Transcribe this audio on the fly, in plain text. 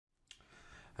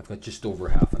I've got just over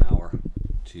half an hour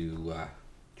to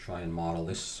try and model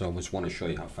this, so I just want to show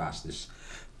you how fast this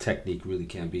technique really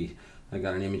can be. I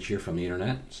got an image here from the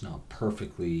internet. It's not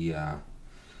perfectly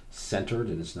centered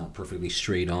and it's not perfectly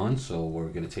straight on, so we're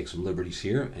going to take some liberties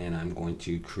here and I'm going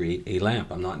to create a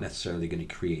lamp. I'm not necessarily going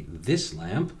to create this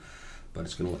lamp, but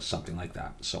it's going to look something like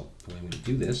that. So the way I'm going to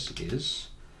do this is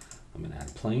I'm going to add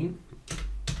a plane,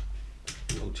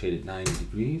 rotate it 90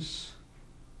 degrees,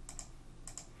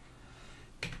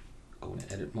 go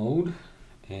into edit mode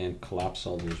and collapse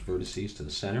all those vertices to the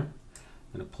center.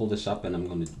 I'm going to pull this up and I'm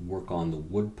going to work on the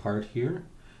wood part here,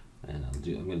 and I'm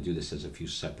going to do this as a few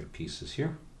separate pieces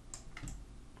here.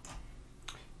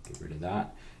 Get rid of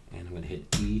that, and I'm going to hit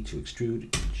E to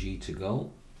extrude, G to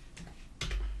go,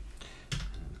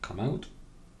 and come out,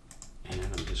 and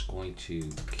I'm just going to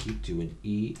keep doing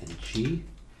E and G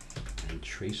and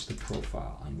trace the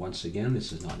profile. And once again,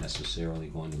 this is not necessarily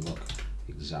going to look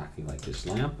exactly like this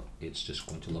lamp. It's just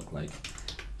going to look like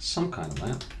some kind of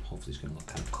lamp. Hopefully it's going to look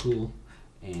kind of cool,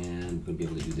 and I'm going to be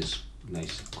able to do this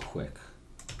nice and quick.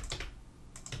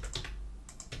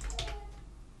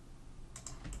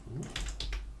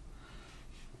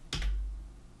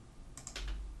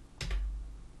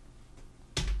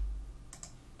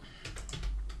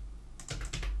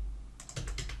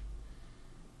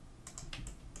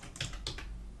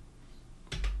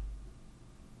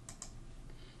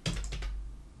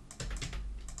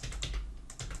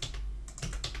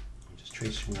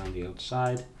 Tracing around the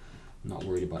outside. I'm not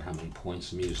worried about how many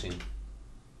points I'm using.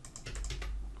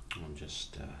 I'm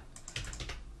just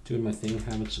doing my thing,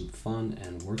 having some fun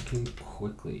and working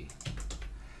quickly.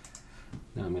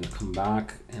 Now I'm going to come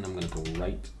back and I'm going to go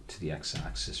right to the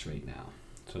x-axis right now.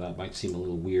 So that might seem a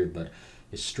little weird, but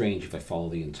it's strange if I follow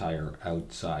the entire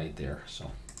outside there.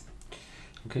 So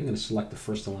okay, I'm going to select the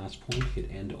first and last point, hit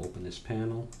N to open this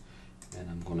panel, and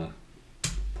I'm going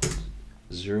to put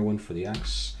 0 in for the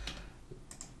x.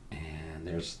 And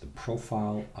there's the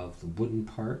profile of the wooden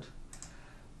part.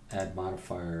 Add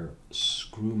modifier,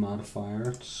 screw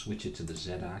modifier, switch it to the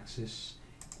z-axis,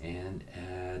 and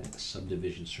add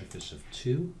subdivision surface of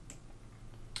 2.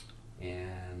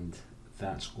 And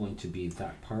that's going to be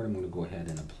that part. I'm going to go ahead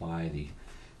and apply the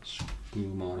screw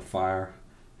modifier,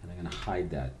 and I'm going to hide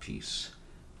that piece.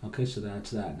 Okay, so that's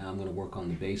that. Now I'm going to work on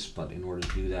the base, but in order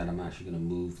to do that, I'm actually going to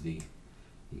move the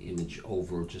image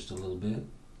over just a little bit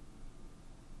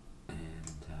and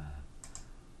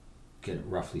get it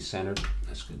roughly centered.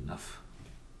 That's good enough.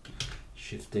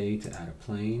 Shift A to add a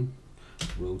plane,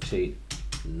 rotate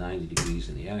 90 degrees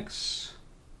in the X.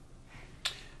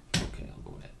 Okay,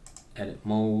 I'll go to edit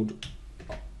mode,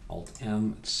 Alt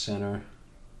M at center,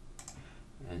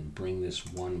 and bring this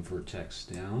one vertex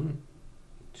down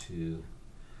to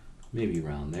maybe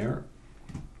around there,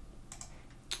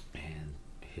 and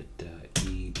hit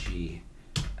E, G,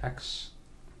 X,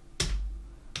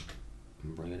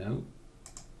 and bring it out,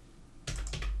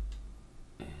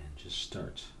 and just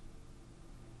start.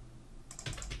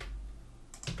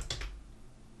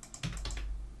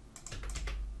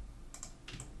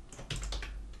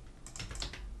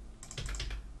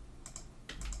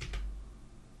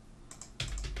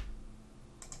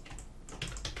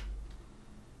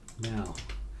 Now,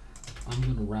 I'm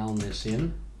going to round this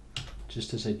in,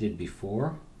 just as I did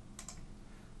before.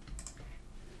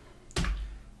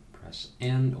 Press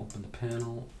N, open the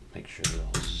panel, make sure they're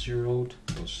all zeroed,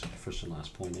 those first and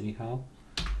last point anyhow,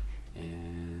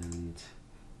 and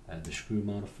add the screw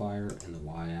modifier in the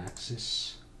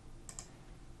y-axis,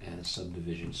 add a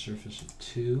subdivision surface of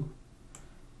 2,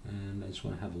 and I just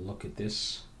want to have a look at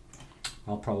this.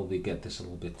 I'll probably get this a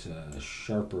little bit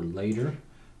sharper later,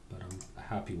 but I'm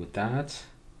happy with that.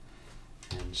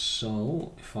 And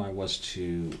so if I was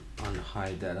to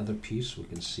unhide that other piece, we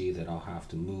can see that I'll have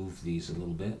to move these a little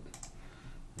bit,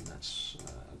 and that's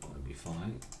going to be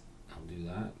fine. I'll do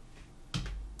that.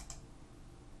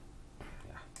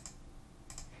 Yeah.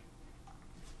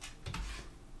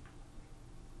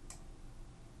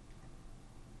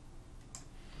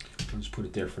 Let's put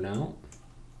it there for now.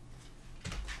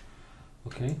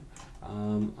 Okay,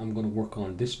 I'm going to work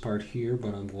on this part here,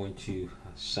 but I'm going to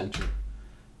center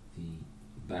the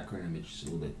background image just a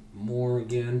little bit more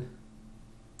again.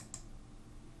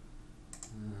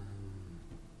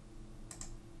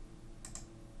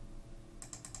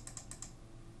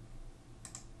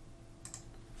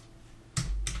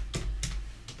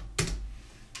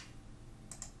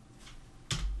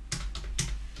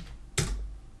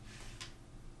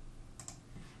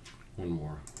 One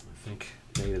more, I think.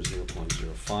 Negative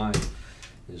 0.05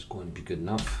 is going to be good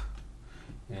enough.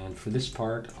 And for this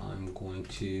part, I'm going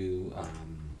to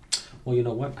Well, you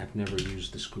know what? I've never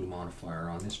used the screw modifier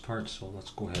on this part, so let's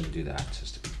go ahead and do that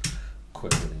just to be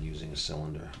quicker than using a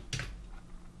cylinder.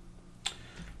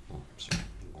 Oh, sorry.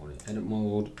 I'm going to edit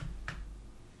mode.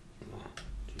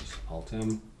 Geez, Alt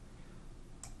M.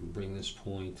 Bring this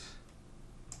point.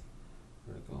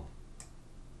 Where'd it go?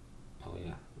 Oh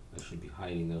yeah, I should be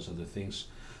hiding those other things.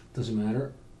 Doesn't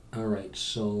matter. All right,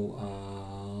 so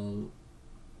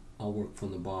I'll work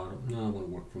from the bottom. No, I'm going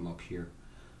to work from up here.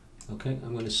 Okay,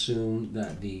 I'm going to assume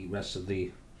that the rest of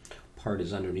the part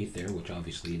is underneath there, which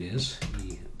obviously it is.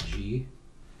 E, G,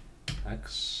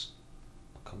 X.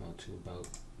 I'll come out to about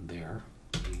there.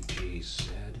 E, G,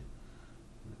 Z.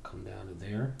 Come down to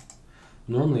there.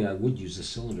 Normally I would use the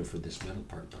cylinder for this metal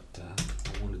part, but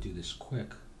I want to do this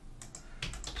quick.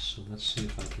 So let's see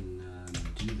if I can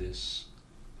do this.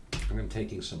 I'm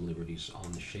taking some liberties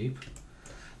on the shape.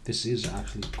 This is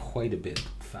actually quite a bit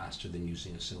faster than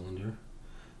using a cylinder.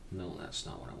 No, that's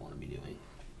not what I want to be doing.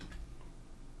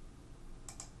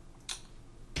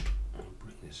 I'll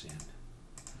bring this in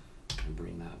and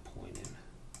bring that point in.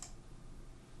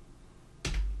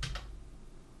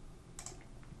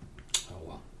 Oh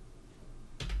well.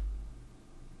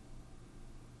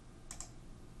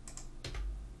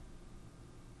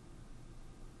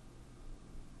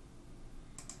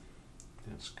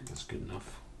 That's good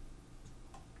enough.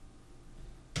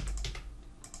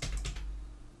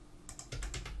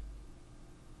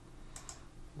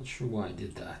 Not sure why I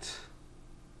did that.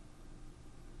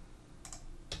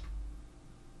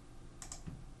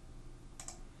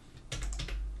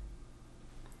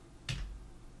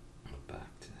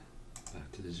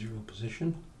 Back to the 0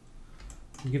 position.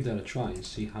 I'll give that a try and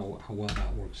see how well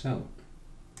that works out.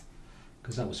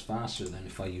 Because that was faster than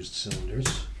if I used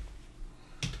cylinders.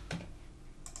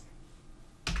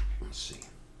 Let's see.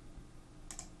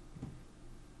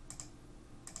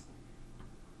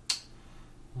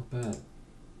 Not bad.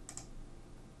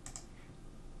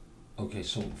 Okay,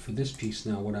 so for this piece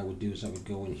now, what I would do is I would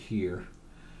go in here,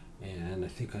 and I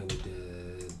think I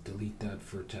would delete that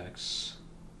vertex.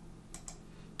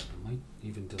 I might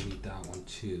even delete that one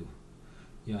too.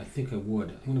 Yeah, I think I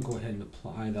would. I'm going to go ahead and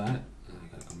apply that. I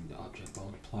got to come into object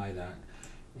mode, apply that.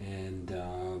 And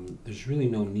there's really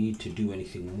no need to do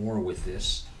anything more with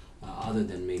this, other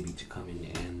than maybe to come in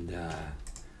and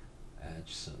add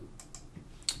some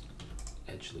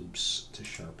edge loops to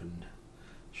sharpen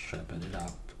it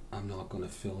up. I'm not going to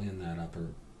fill in that upper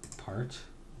part.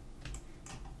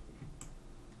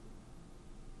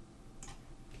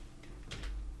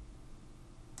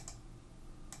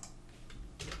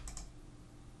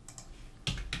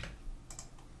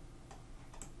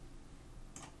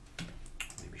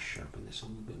 Maybe sharpen this a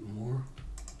little bit more.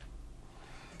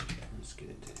 Let's get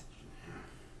it to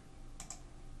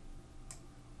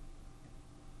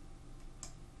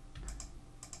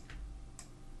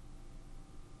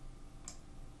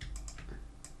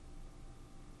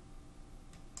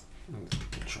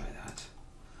try that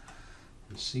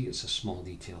and see. It's a small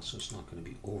detail, so it's not going to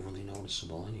be overly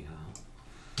noticeable anyhow.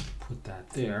 Put that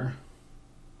there.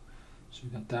 So we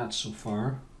got that so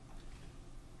far,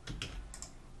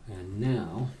 and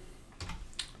now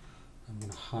I'm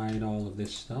going to hide all of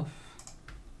this stuff,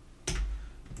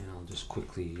 and I'll just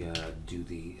quickly do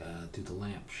the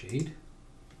lamp shade.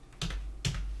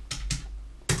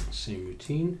 Same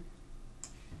routine.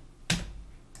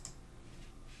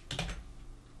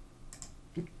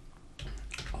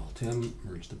 Alt-M,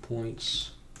 merge the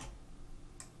points.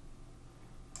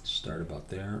 Start about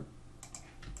there.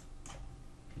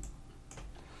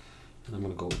 And I'm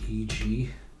going to go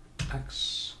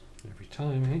EGX every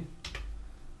time, hey?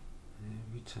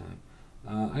 Every time.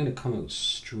 I'm going to come out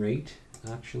straight,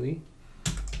 actually.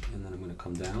 And then I'm going to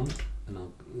come down, and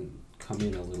I'll come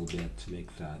in a little bit to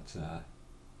make that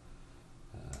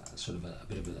sort of a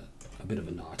bit of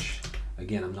a notch.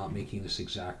 Again, I'm not making this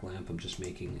exact lamp. I'm just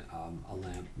making a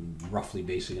lamp, roughly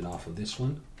basing it off of this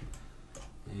one.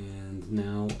 And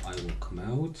now I will come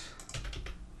out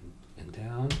and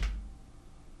down,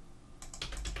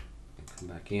 and come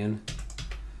back in,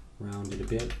 round it a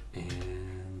bit,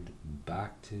 and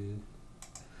back to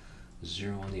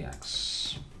 0 on the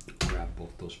X. Grab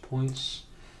both those points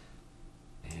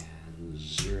and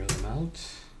 0 them out.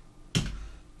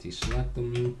 Deselect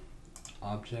them.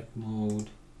 Object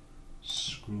mode.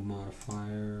 Screw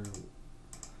modifier,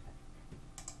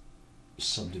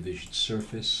 subdivision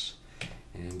surface,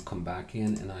 and come back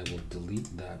in, and I will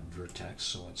delete that vertex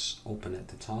so it's open at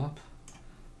the top.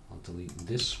 I'll delete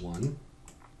this one,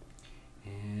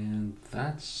 and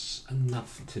that's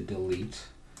enough to delete.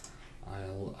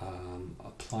 I'll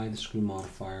apply the screw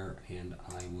modifier, and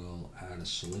I will add a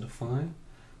solidify,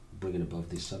 bring it above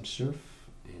the subsurf,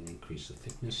 and increase the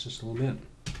thickness just a little bit.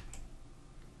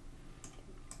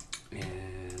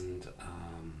 And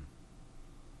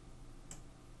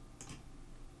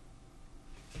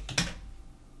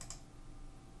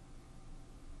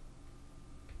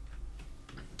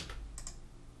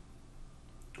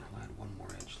I'll add one more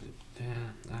edge loop there.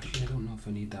 Actually, I don't know if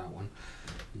I need that one.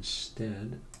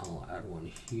 Instead, I'll add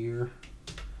one here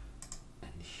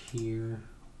and here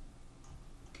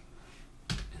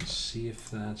and see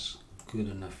if that's good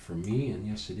enough for me. And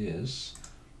yes, it is.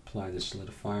 Apply the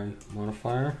solidify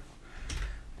modifier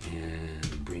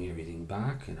and bring everything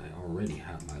back, and I already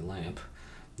have my lamp.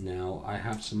 Now I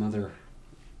have some other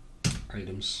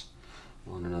items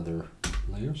on another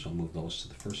layer, so I'll move those to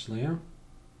the first layer,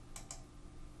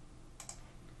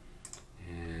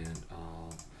 and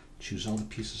I'll choose all the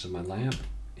pieces of my lamp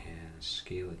and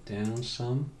scale it down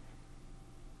some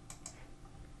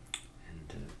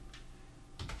and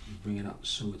bring it up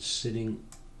so it's sitting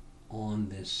on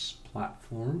this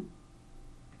platform.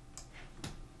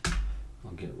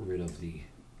 I'll get rid of the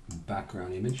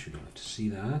background image. You don't have to see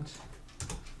that.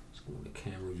 Let's go to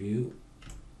camera view.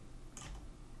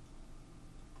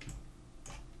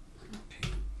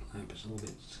 Okay, lamp is a little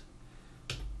bit,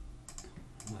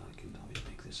 well, I can always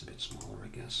make this a bit smaller, I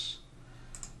guess.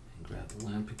 And grab the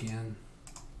lamp again.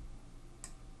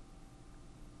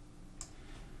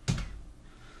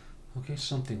 Okay,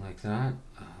 something like that.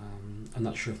 I'm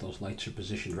not sure if those lights are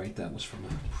positioned right. That was from a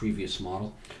previous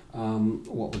model.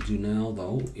 What we'll do now,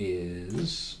 though,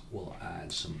 is we'll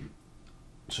add some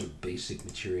sort of basic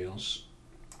materials.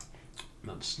 I'm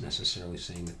not necessarily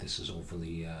saying that this is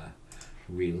overly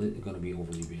going to be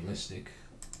overly realistic.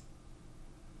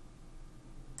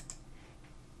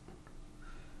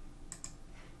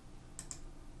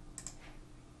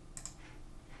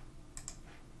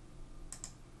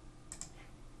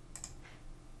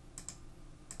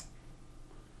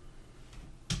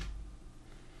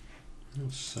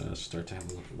 Let's start to have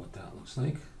a look at what that looks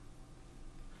like.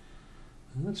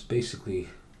 And that's basically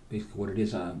what it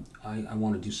is. I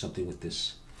want to do something with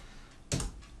this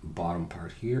bottom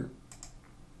part here.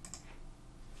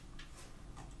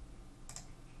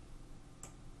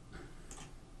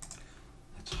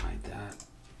 Let's hide that.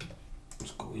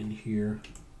 Let's go in here.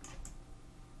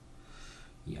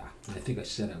 Yeah, I think I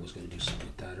said I was going to do something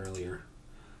with that earlier.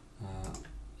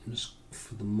 Just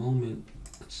for the moment,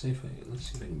 let's see if I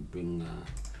can bring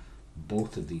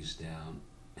both of these down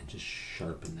and just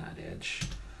sharpen that edge.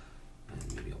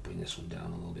 And maybe I'll bring this one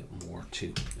down a little bit more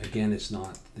too. Again, it's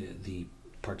not the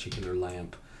particular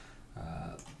lamp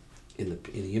in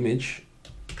the image.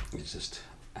 It's just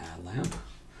a lamp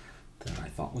that I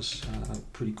thought was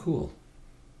pretty cool.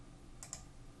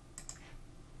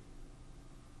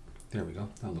 There we go.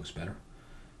 That looks better.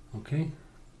 Okay,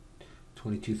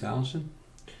 22,000.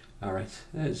 All right,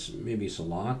 maybe it's a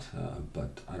lot,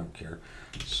 but I don't care.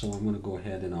 So I'm going to go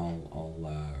ahead and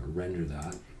I'll render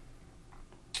that,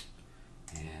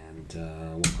 and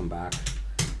we'll come back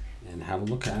and have a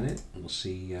look at it, and we'll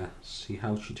see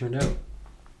how she turned out.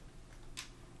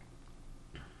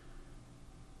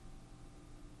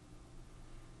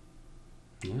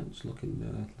 Yeah, it's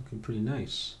looking pretty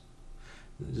nice.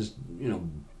 Just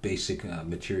basic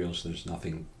materials. There's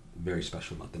nothing very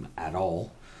special about them at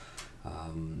all.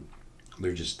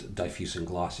 They're just diffuse and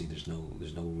glossy. There's no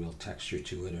real texture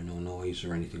to it, or no noise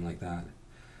or anything like that.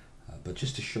 But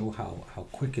just to show how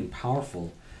quick and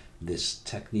powerful this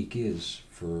technique is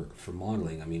for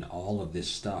modeling. I mean, all of this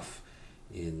stuff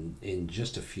in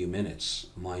just a few minutes.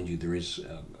 Mind you, there is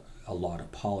a lot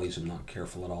of polys. I'm not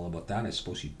careful at all about that. I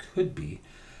suppose you could be,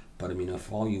 but I mean,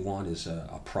 if all you want is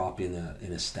a prop in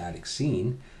a static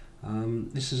scene,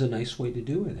 this is a nice way to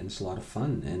do it, and it's a lot of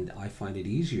fun, and I find it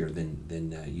easier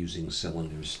than using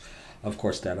cylinders. Of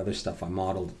course, that other stuff I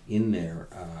modeled in there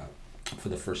for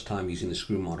the first time using the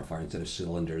screw modifier instead of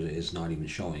cylinders is not even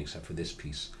showing except for this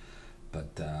piece,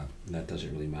 but that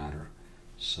doesn't really matter.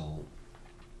 So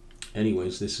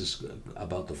anyways, this is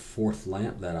about the fourth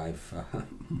lamp that I've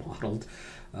modeled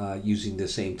using the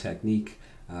same technique,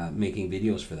 making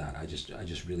videos for that. I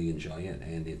just really enjoy it,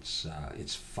 and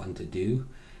it's fun to do.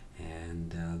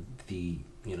 And the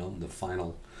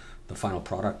final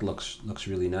product looks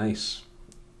really nice.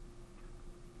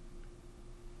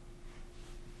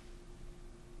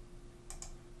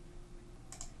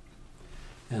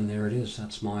 And there it is.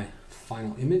 That's my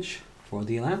final image for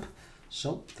the lamp.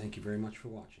 So thank you very much for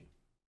watching.